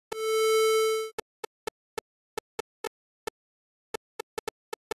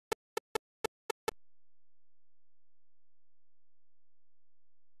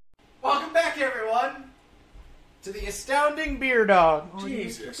astounding beer dog.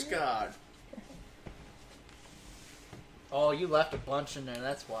 Jesus God. Oh, you left a bunch in there.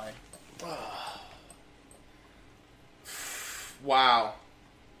 That's why. Wow.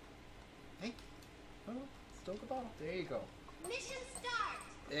 Hey. Oh, still the bottle. There you go. Mission start.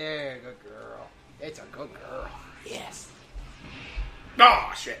 There, good girl. It's a good girl. Yes.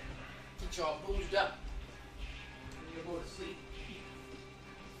 Oh, shit. Get y'all boozed up. You go to sleep.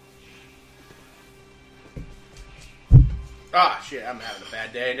 Ah, shit, I'm having a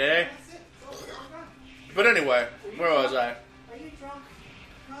bad day today. But anyway, where was I? Are you drunk?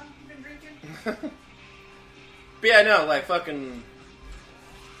 Huh? You been drinking? But yeah, no, like, fucking...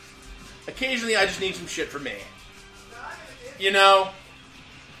 Occasionally, I just need some shit for me. You know?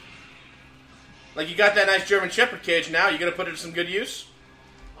 Like, you got that nice German Shepherd cage now, you gonna put it to some good use?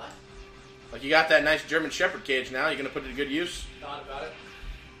 What? Like, you got that nice German Shepherd cage now, you gonna put it to good use? Thought about it.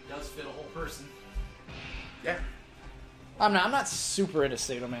 It does fit a whole person. Yeah. I'm not super into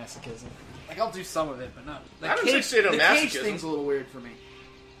sadomasochism. Like, I'll do some of it, but not. I don't say The cage sadomasochism. thing's a little weird for me.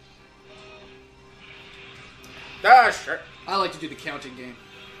 Ah, sure. I like to do the counting game.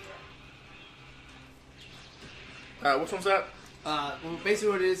 Which one's that? Well,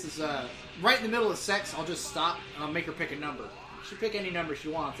 basically what it is right in the middle of sex, I'll just stop and I'll make her pick a number. She pick any number she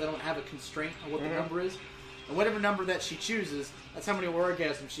wants. I don't have a constraint on what the number is. And whatever number that she chooses, that's how many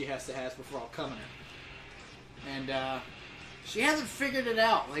orgasms she has to have before I'll come in her. And, she hasn't figured it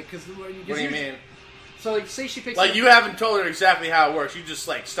out. Like, cause What do you mean? So, like, say she picks Like, you haven't told her exactly how it works. You just,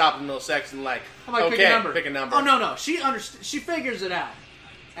 like, stop in the middle of sex and, like, I'm like, okay, pick a number. Oh, no. She figures it out.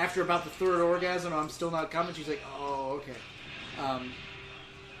 After about the third orgasm, I'm still not coming. She's like, oh, okay.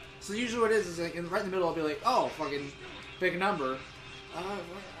 So usually what it is like, right in the middle, I'll be like, oh, fucking pick a number.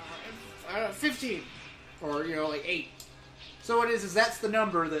 15. Or, you know, like 8. So what it is that's the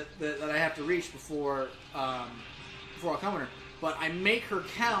number that I have to reach before I come in her. But I make her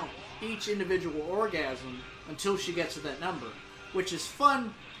count each individual orgasm until she gets to that number. Which is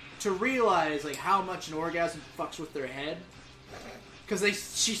fun to realize, like, how much an orgasm fucks with their head. Because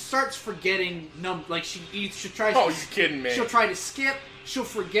she starts forgetting like she tries. Oh, you kidding me? She'll try to skip. She'll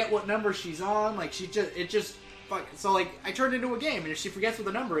forget what number she's on. Like so like I turn it into a game, and if she forgets what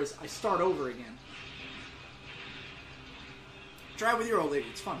the number is, I start over again. Try it with your old lady;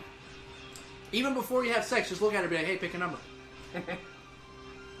 it's fun. Even before you have sex, just look at her and be like, "Hey, pick a number."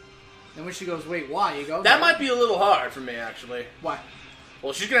 And when she goes, "Wait, why?" You go, That might be a little hard for me, actually. Why?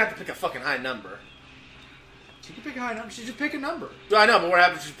 Well, she's gonna have to pick a fucking high number. She can pick a high number. She just pick a number. No, I know, but what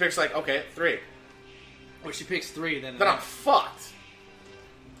happens if she picks, like, okay, 3? Or she picks 3, then Then I'm fucked.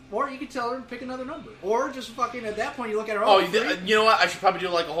 Or you can tell her to pick another number. Or just fucking, at that point, you look at her, Oh, three. you know what? I should probably do,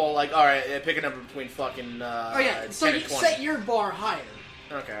 like, a whole, like, alright, pick a number between fucking, oh, yeah. 10 So and you 20. set your bar higher.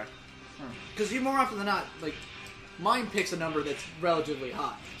 Okay. Because you more often than not, like, mine picks a number that's relatively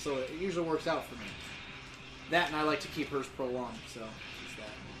high. So it usually works out for me. That, and I like to keep hers prolonged, so it's that.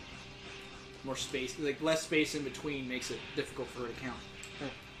 More space, like, less space in between makes it difficult for her to count.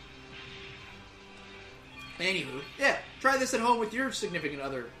 Anywho, yeah, try this at home with your significant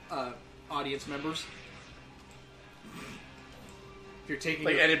other audience members. If you're taking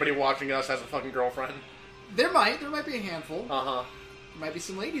Like, anybody watching us has a fucking girlfriend. there might be a handful. Uh-huh. There might be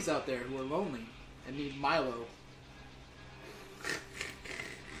some ladies out there who are lonely and need Milo.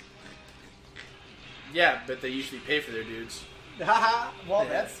 Yeah, but they usually pay for their dudes. Haha. Well, Yeah.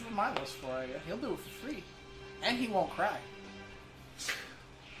 that's what Milo's for, I guess. He'll do it for free. And he won't cry.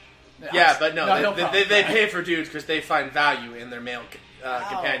 Yeah, but no, he'll they probably cry. pay for dudes because they find value in their male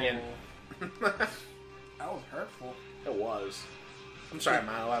companion. That was hurtful. It was. I'm sorry,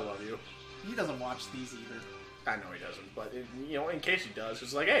 Milo, I love you. He doesn't watch these either. I know he doesn't, but, in case he does,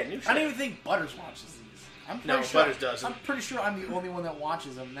 it's like, hey, new shit. I don't even think Butters watches these. I'm pretty No, sure, Butters doesn't. I'm pretty sure I'm the only one that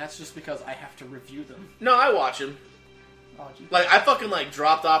watches them, and that's just because I have to review them. No, I watch him. Oh, gee. Like, I fucking, like,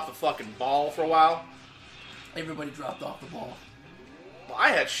 dropped off the fucking ball for a while. Everybody dropped off the ball. Well, I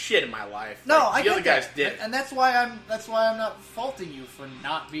had shit in my life. No, Like, I the get other guys that. did. And that's why I'm not faulting you for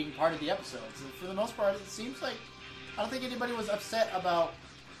not being part of the episodes. For the most part, it seems like I don't think anybody was upset about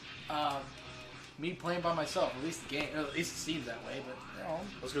me playing by myself. At least the game, at least it seems that way. But you know,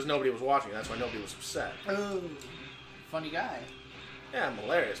 That's because nobody was watching. That's why nobody was upset. oh, funny guy. Yeah, I'm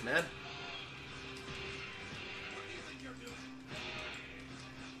hilarious, man.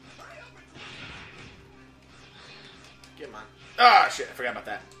 Get mine. Ah, shit! I forgot about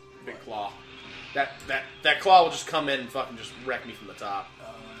that big claw. That claw will just come in and fucking just wreck me from the top.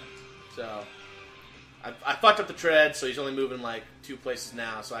 So I fucked up the tread, so he's only moving like 2 places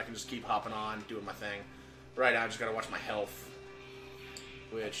now, so I can just keep hopping on, doing my thing. Right now, I just gotta watch my health,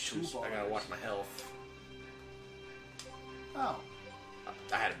 which is, I gotta watch my health. Oh.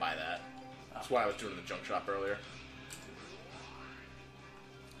 I had to buy that. That's why I was doing the junk shop earlier.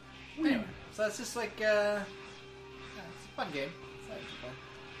 Anyway, so it's just like, yeah, it's a fun game. It's not too fun.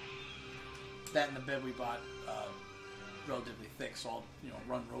 That and the bed we bought, relatively thick, so I'll,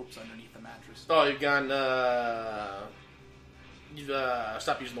 run ropes underneath the mattress. Oh, you've gone, you've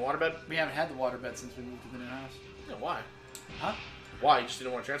stopped using the waterbed? We haven't had the waterbed since we moved to the new house. Yeah, why? Huh? Why? You just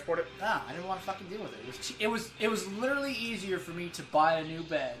didn't want to transport it? Nah, I didn't want to fucking deal with it. It was literally easier for me to buy a new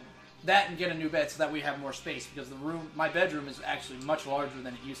bed, that and get a new bed so that we have more space, because my bedroom is actually much larger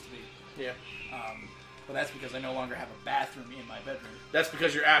than it used to be. Yeah. But that's because I no longer have a bathroom in my bedroom. That's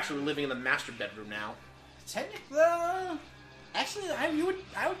because you're actually living in the master bedroom now. Technically, actually, I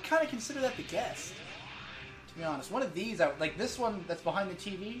would kind of consider that the guest. To be honest, one of these, like this one that's behind the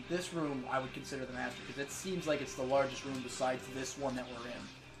TV, this room I would consider the master, because it seems like it's the largest room besides this one that we're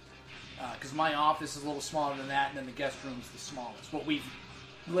in. Because my office is a little smaller than that, and then the guest room is the smallest. What we've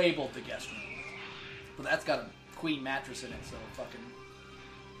labeled the guest room. But that's got a queen mattress in it, so fucking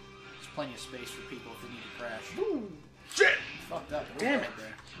there's plenty of space for people if they need to crash. Ooh, shit! Fucked up. Damn it.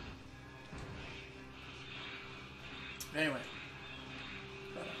 There. Anyway.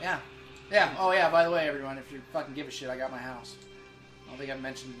 Yeah. Yeah. Oh, yeah, by the way, everyone, if you fucking give a shit, I got my house. I don't think I've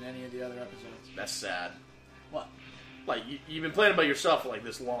mentioned it in any of the other episodes. That's sad. What? Like, you've been playing by yourself for, like,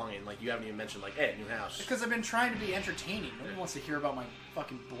 this long, and, like, you haven't even mentioned, like, hey, new house. Because I've been trying to be entertaining. Nobody wants to hear about my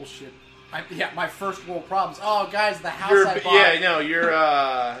fucking bullshit. My first world problems. Oh, guys, the house I bought. Yeah, no,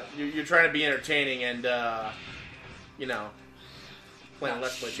 you're trying to be entertaining and, playing a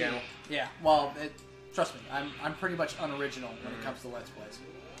Let's Play channel. Yeah, well, trust me, I'm pretty much unoriginal when it comes to Let's Plays.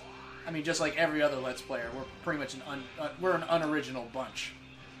 I mean, just like every other Let's Player, we're pretty much we're an unoriginal bunch.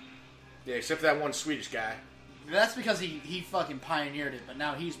 Yeah, except for that one Swedish guy. That's because he fucking pioneered it, but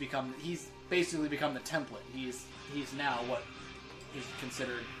now he's basically become the template. He's now what is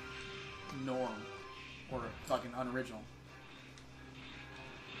considered norm or fucking unoriginal.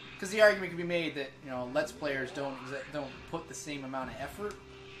 Because the argument can be made that Let's Players don't put the same amount of effort,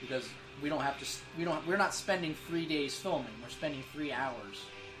 because we're not spending 3 days filming. We're spending 3 hours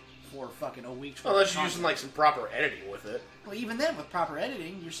for fucking a week. Unless you're using like some proper editing with it. Well, even then, with proper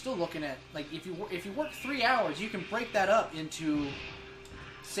editing, you're still looking at, like, if you work 3 hours, you can break that up into,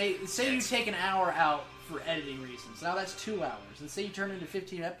 say you take an hour out for editing reasons. Now that's 2 hours. And say you turn it into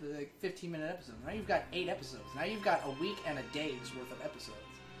 15-minute episodes. Now you've got 8 episodes. Now you've got a week and a day's worth of episodes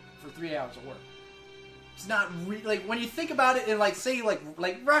for 3 hours of work. It's not like, when you think about it, in like, say, like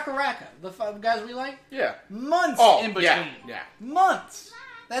Raka Raka, the guys we like. Yeah. Months in between. Yeah. Months.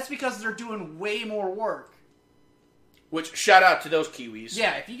 That's because they're doing way more work. Which, shout out to those Kiwis.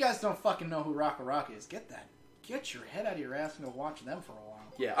 Yeah, if you guys don't fucking know who Raka Raka is, get your head out of your ass and go watch them for a while.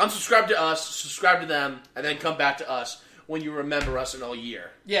 Yeah, unsubscribe to us, subscribe to them, and then come back to us when you remember us in a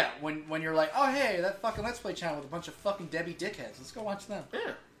year. Yeah, when you're like, oh hey, that fucking Let's Play channel with a bunch of fucking Debbie dickheads. Let's go watch them.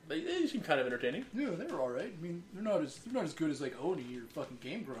 Yeah, they seem kind of entertaining. Yeah, they're all right. I mean, they're not as good as like Oni or fucking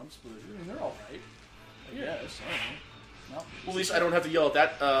Game Grumps, but I mean, they're all right. I guess. I don't know. Well, at least I don't have to yell at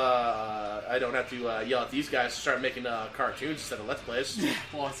that. I don't have to yell at these guys to start making cartoons instead of Let's Plays.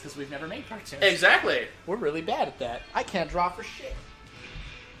 Well, it's because we've never made cartoons. Exactly. We're really bad at that. I can't draw for shit.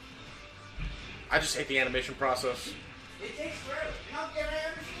 I just hate the animation process. It takes forever. How can I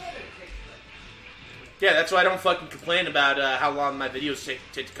understand it? It takes forever. Yeah, that's why I don't fucking complain about how long my videos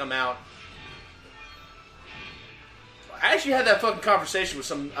take to come out. I actually had that fucking conversation with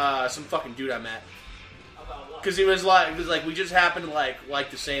some fucking dude I met. Because it was like we just happened to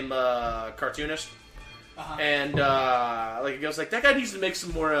like the same cartoonist, and like it goes like, that guy needs to make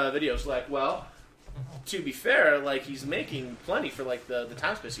some more videos. Like, well, to be fair, like, he's making plenty for like the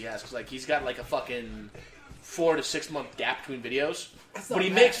time space he has, because like he's got like a fucking 4 to 6 month gap between videos. But he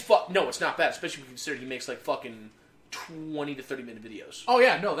makes no, it's not bad, especially when you consider he makes like fucking 20 to 30 minute videos. Oh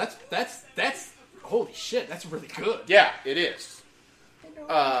yeah, no, that's holy shit, that's really good. Yeah, it is.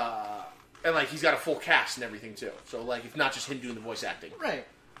 And, like, he's got a full cast and everything, too. So, like, it's not just him doing the voice acting. Right.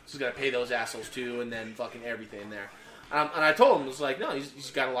 So he's got to pay those assholes, too, and then fucking everything there. And I told him, it was like, no, he's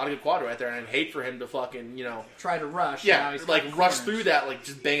got a lot of good quality right there, and I'd hate for him to fucking, try to rush. Yeah, like, rush through that, like,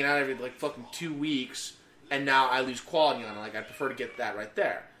 just banging out every, like, fucking 2 weeks, and now I lose quality on it. Like, I prefer to get that right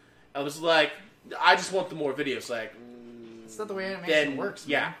there. I was like, I just want the more videos, like... It's not the way animation works,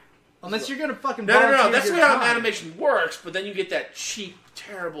 man. Yeah. Unless you're going to fucking No, that's the way how animation works, but then you get that cheap,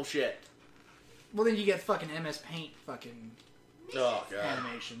 terrible shit. Well, then you get fucking MS Paint fucking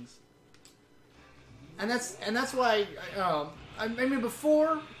animations, and that's why I mean,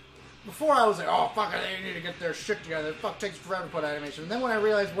 before before I was like, oh, fuck, they need to get their shit together. Fuck, takes forever to put animation. And then when I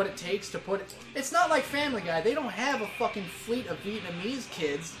realized what it takes to put it... It's not like Family Guy. They don't have a fucking fleet of Vietnamese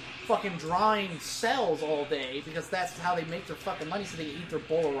kids fucking drawing cells all day because that's how they make their fucking money so they can eat their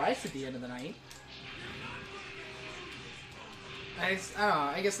bowl of rice at the end of the night. I don't know.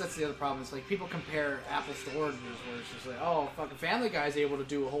 I guess that's the other problem. It's like people compare apples to oranges, where it's just like, oh, fucking Family Guy's able to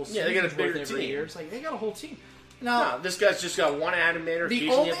do a whole season they got a bigger every team. year. It's like they got a whole team. No, this guy's just got one animator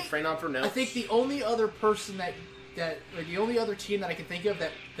teaching you frame on for notes. I think the only other person that or the only other team that I can think of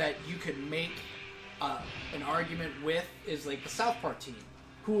that you could make an argument with is like the South Park team,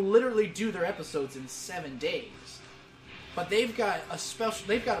 who literally do their episodes in 7 days. But they've got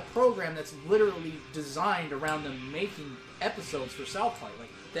a program that's literally designed around them making episodes for South Park. Like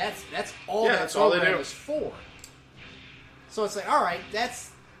that's all that program is for. So it's like, all right,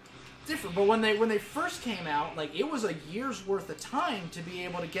 that's different. But when they first came out, like it was a year's worth of time to be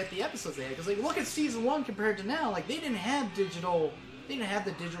able to get the episodes they had. Because like look at season 1 compared to now. Like they didn't have the digital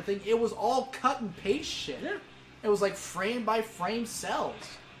thing. It was all cut and paste shit. Yeah. It was like frame by frame cells.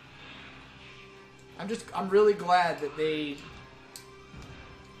 I'm really glad that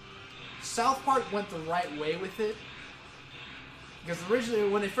South Park went the right way with it. Because originally,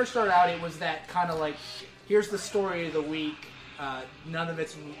 when they first started out, it was that kind of like, here's the story of the week. None of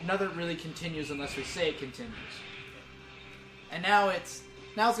it really continues unless we say it continues. And now it's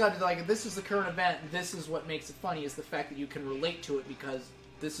got to be like, this is the current event. This is what makes it funny, is the fact that you can relate to it because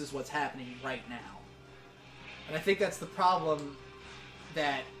this is what's happening right now. And I think that's the problem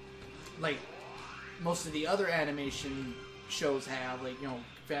that, like, most of the other animation shows have, like, you know,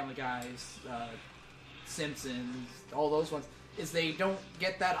 Family Guys, Simpsons, all those ones, is they don't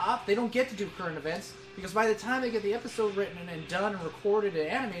get they don't get to do current events, because by the time they get the episode written and done and recorded and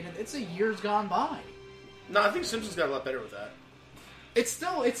animated, it's a year's gone by. No, I think Simpsons got a lot better with that. It's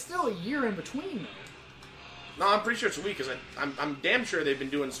still a year in between, though. No, I'm pretty sure it's a week, because I'm damn sure they've been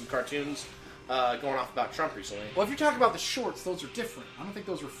doing some cartoons going off about Trump recently. Well, if you're talking about the shorts, those are different. I don't think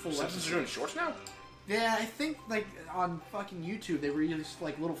those were full Simpsons episodes. are doing shorts now? Yeah, I think, like, on fucking YouTube, they release,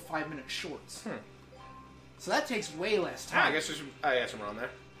 like, little 5-minute shorts. So that takes way less time. I guess I'm on there.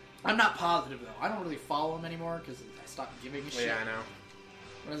 I'm not positive, though. I don't really follow them anymore, because I stopped giving a shit. Yeah, I know.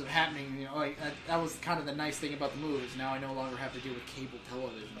 What ends up happening, you know, like, that was kind of the nice thing about the move, is now I no longer have to deal with cable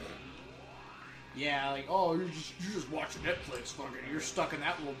television. Yeah, like, oh, you're just watching Netflix, fucking, you're stuck in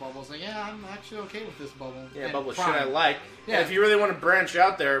that little bubble. It's like, yeah, I'm actually okay with this bubble. Yeah, and bubble shit Prime. I like. Yeah. And if you really want to branch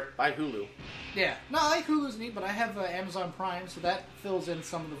out there, buy Hulu. Yeah. No, I like Hulu's neat, but I have Amazon Prime, so that fills in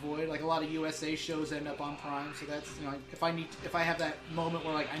some of the void. Like, a lot of USA shows end up on Prime, so that's, you know, if I have that moment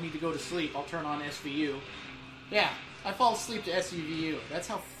where, like, I need to go to sleep, I'll turn on SVU. Yeah, I fall asleep to SVU. That's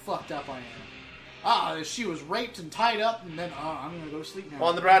how fucked up I am. She was raped and tied up, and then, I'm gonna go to sleep now. Well,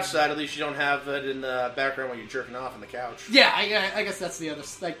 on the bright side, at least you don't have it in the background while you're jerking off on the couch. Yeah, I guess that's the other,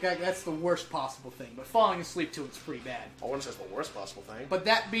 like, that's the worst possible thing, but falling asleep to it's pretty bad. I wouldn't say it's the worst possible thing. But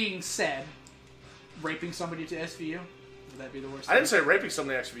that being said, raping somebody to SVU, would that be the worst I didn't say raping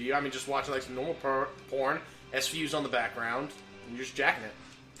somebody to SVU, I mean just watching, like, some normal porn, SVU's on the background, and you're just jacking it.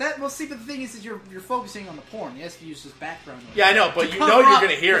 But the thing is that you're focusing on the porn. The SVU is just background noise. Yeah, I know, but you know you're gonna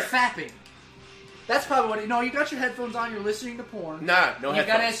hear it. Fapping. That's probably what. No, you got your headphones on. You're listening to porn. Nah, no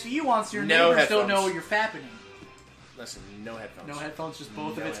headphones. You got SVU on, so your No neighbors headphones. don't know you're fapping. Listen, no headphones. No headphones, just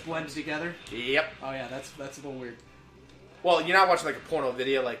both of it's blended together. Yep. Oh yeah, that's a little weird. Well, you're not watching like a porno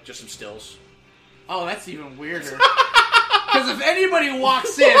video, like just some stills. Oh, that's even weirder. Because if anybody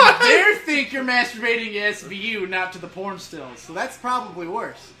walks in, they think you're masturbating to SVU, not to the porn stills. So that's probably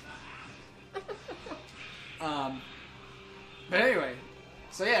worse. But anyway,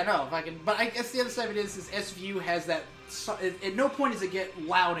 so yeah, no, if I can. But I guess the other side of it is SVU has that. At no point does it get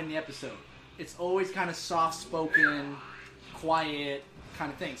loud in the episode. It's always kind of soft-spoken, quiet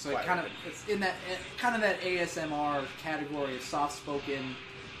kind of thing. So it's in that kind of that ASMR category of soft-spoken,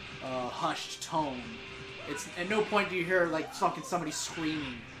 hushed tone. It's at no point do you hear like somebody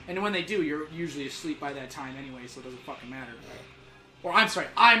screaming, and when they do, you're usually asleep by that time anyway, so it doesn't fucking matter. Or I'm sorry,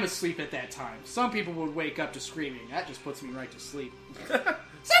 I'm asleep at that time. Some people would wake up to screaming. That just puts me right to sleep.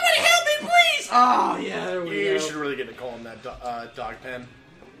 Somebody help me, please! Oh yeah, there we go. You should really get Nicole in that dog pen.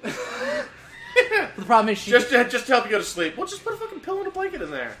 The problem is just to help you go to sleep. Well, just put a fucking pillow and a blanket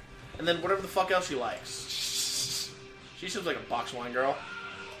in there, and then whatever the fuck else she likes. She seems like a box wine girl.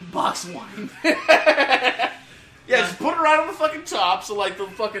 Box wine. Yeah, just put her right on the fucking top, so like the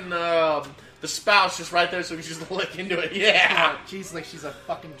fucking the spouse just right there, so we can just lick into it. Yeah, She's like she's a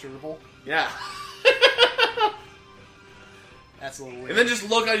fucking gerbil. yeah. That's a little weird. And then just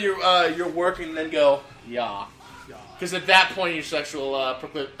look at your work and then go, yeah. Because at that point in your sexual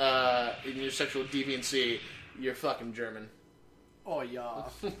deviancy, you're fucking German. Oh yeah.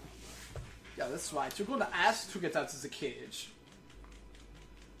 Yeah, that's right. You're gonna ask to get out of the cage.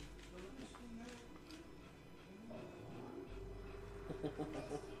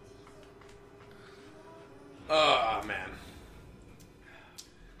 Oh man.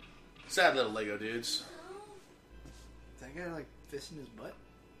 Sad little Lego dudes. Is that guy like fisting his butt?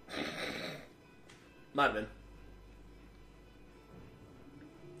 Might have been.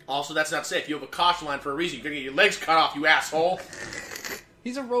 Also, that's not safe. You have a caution line for a reason. You're gonna get your legs cut off, you asshole.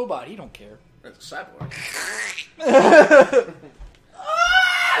 He's a robot. He don't care. That's a cyborg.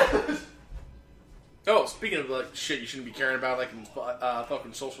 Oh, speaking of like shit you shouldn't be caring about, like in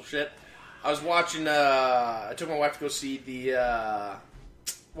fucking social shit. I was watching. I took my wife to go see the.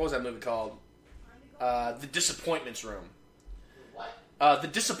 What was that movie called? The Disappointments Room. What? The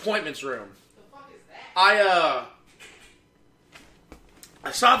Disappointments Room. The fuck is that? I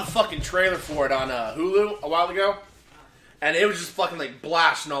saw the fucking trailer for it on Hulu a while ago, and it was just fucking like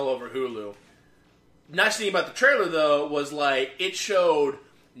blasting all over Hulu. Nice thing about the trailer though was like it showed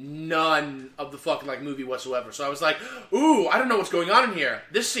none of the fucking like movie whatsoever. So I was like, ooh, I don't know what's going on in here.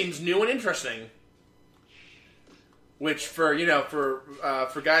 This seems new and interesting. Which for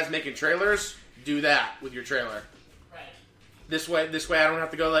for guys making trailers, do that with your trailer. Right. This way I don't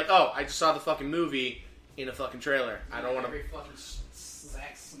have to go like, oh, I just saw the fucking movie in a fucking trailer. I don't want to. Every fucking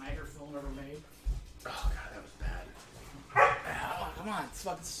Zack Snyder film ever made. Oh god, that was bad. Oh, come on. It's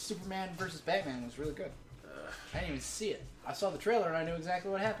fucking Superman versus Batman was really good. I didn't even see it. I saw the trailer and I knew exactly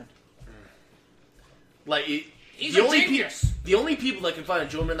what happened. Like, He's the a only genius. the only people that can find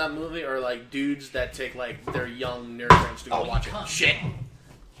enjoyment in that movie are like dudes that take like their young nerd friends to go watch it. Shit.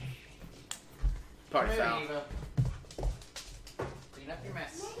 Party Come here, foul. Eva. Clean up your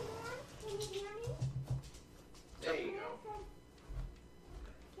mess. There you go.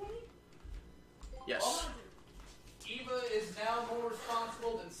 Yes. Eva is now more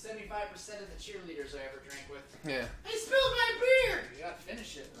responsible than 75% of the cheerleaders I ever drank with. Yeah. I spilled my beer! You gotta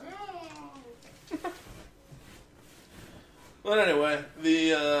finish it. But anyway,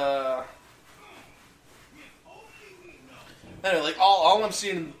 anyway, like all I'm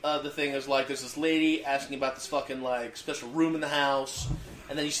seeing the thing is like there's this lady asking about this fucking like special room in the house,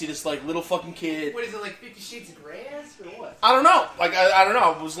 and then you see this like little fucking kid. What is it, like 50 Shades of Grey-esque or what? I don't know. Like I don't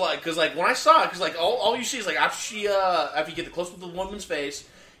know. It was like because like when I saw it, because like all you see is like after you get the close to the woman's face,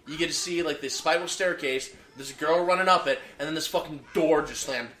 you get to see like this spiral staircase. There's a girl running up it, and then this fucking door just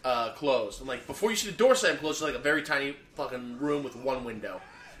slammed closed. And like before you see the door slam closed, it's like a very tiny fucking room with one window,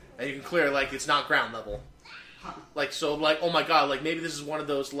 and you can clear like it's not ground level. Like so, like oh my god, like maybe this is one of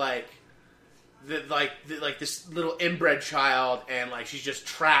those like this little inbred child, and like she's just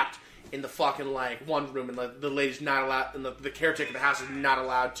trapped in the fucking like one room, and like the lady's not allowed, and the caretaker of the house is not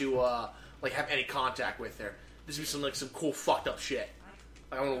allowed to like have any contact with her. This would be some cool fucked up shit.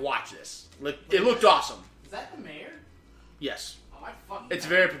 Like I want to watch this. Like it looked awesome. Is that the mayor? Yes, Oh, I fucking... it's a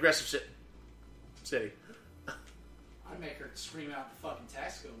very progressive city. I'd make her scream out the fucking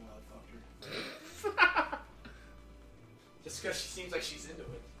tax code when I fucked her. Just because she seems like she's into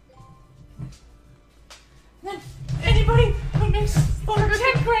it. Then anybody who makes over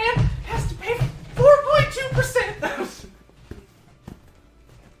 10 grand has to pay 4.2%.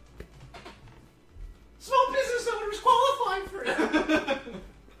 Small business owners qualify for it.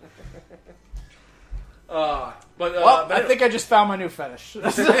 Well, I think I just found my new fetish.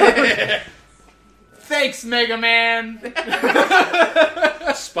 Thanks, Megaman.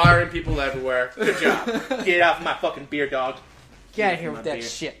 Inspiring people everywhere. Good job. Get out of my fucking beer, dog. Get out of here My with that beer.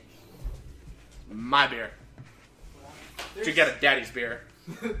 shit. My beer. Should get a daddy's beer.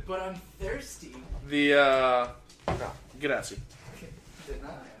 But I'm thirsty. No, get out, see. Didn't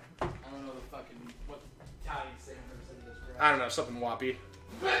I? I don't know the fucking what Italian saying for this. I don't know, something whoppy.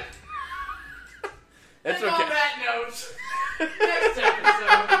 It's And okay. on that note, next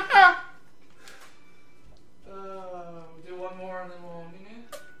episode. We'll do one more and then we'll end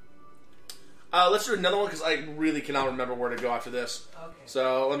it. Let's do another one because I really cannot remember where to go after this. Okay.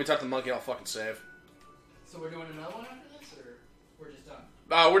 So let me talk to the monkey and I'll fucking save. So we're doing another one after this, or we're just done?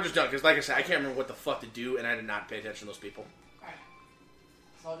 We're just done because, like I said, I can't remember what the fuck to do, and I did not pay attention to those people. Alright.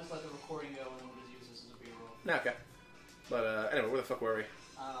 So I'll just let the recording go and then we'll just use this as a B-roll. Okay. But anyway, where the fuck were we?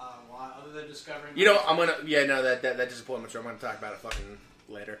 Well, other than discovering... You know, I'm gonna... Yeah, no, that disappointment, I'm gonna talk about it fucking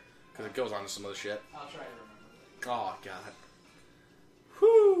later. Because it goes on to some other shit. I'll try to remember later. Oh, God.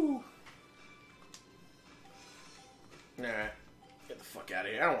 Whew. Alright. Get the fuck out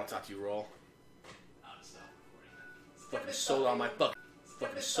of here. I don't want to talk to you, Roll. I'll just stop recording. Fucking sold on my fucking...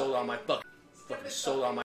 Fucking sold on my fucking... Fucking sold on my...